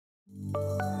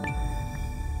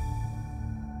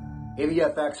In the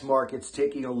FX markets,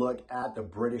 taking a look at the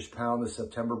British pound, the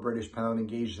September British pound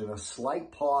engaged in a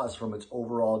slight pause from its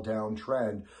overall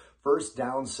downtrend. First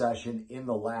down session in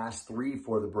the last three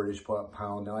for the British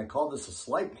pound. Now, I call this a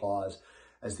slight pause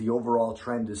as the overall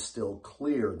trend is still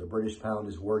clear. The British pound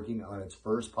is working on its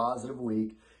first positive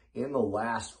week in the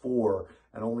last four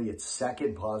and only its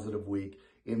second positive week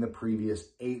in the previous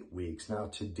 8 weeks. Now,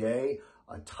 today,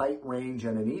 a tight range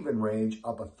and an even range,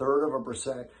 up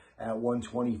 1/3% at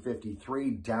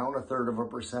 120.53, down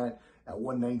 1/3% at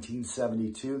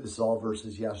 119.72. This is all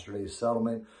versus yesterday's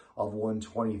settlement of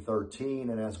 120.13.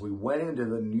 And as we went into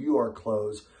the New York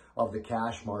close of the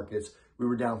cash markets, we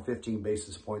were down 15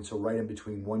 basis points, so right in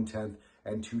between 1/10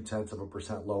 and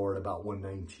 0.2% lower at about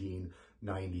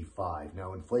 119.95.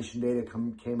 Now, inflation data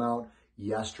came out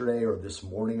yesterday, or this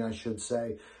morning, I should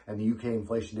say, and the UK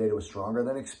inflation data was stronger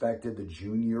than expected. The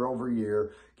June year over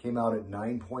year came out at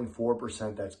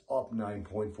 9.4%. That's up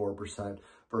 9.4%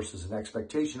 versus an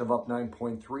expectation of up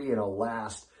 9.3 and a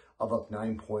last of up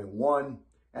 9.1.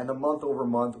 And the month over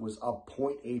month was up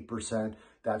 0.8%.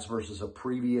 That's versus a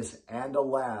previous and a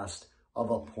last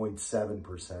of up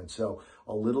 0.7%. So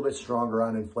a little bit stronger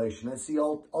on inflation. That's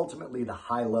ultimately the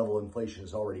high level inflation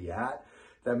is already at.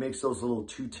 That makes those little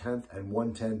 0.2 and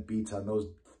 1/10 beats on those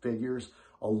figures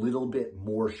a little bit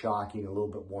more shocking, a little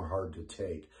bit more hard to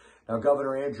take. Now,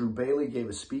 Governor Andrew Bailey gave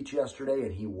a speech yesterday,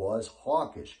 and he was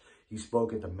hawkish. He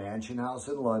spoke at the Mansion House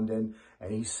in London,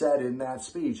 and he said in that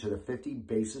speech that a 50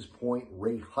 basis point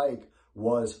rate hike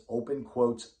was, open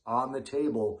quotes, on the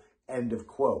table, end of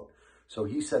quote. So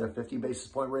he said a 50 basis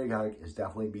point rate hike is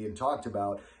definitely being talked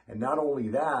about. And not only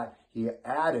that, he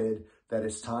added that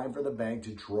it's time for the bank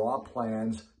to draw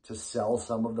plans to sell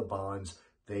some of the bonds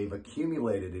they've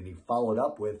accumulated. And he followed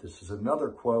up with, this is another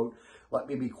quote, "Let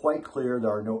me be quite clear,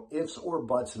 there are no ifs or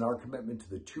buts in our commitment to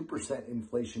the 2%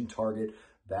 inflation target.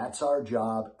 That's our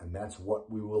job, and that's what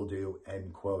we will do,"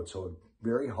 end quote. So a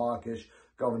very hawkish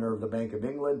governor of the Bank of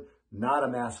England, not a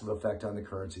massive effect on the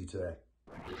currency today.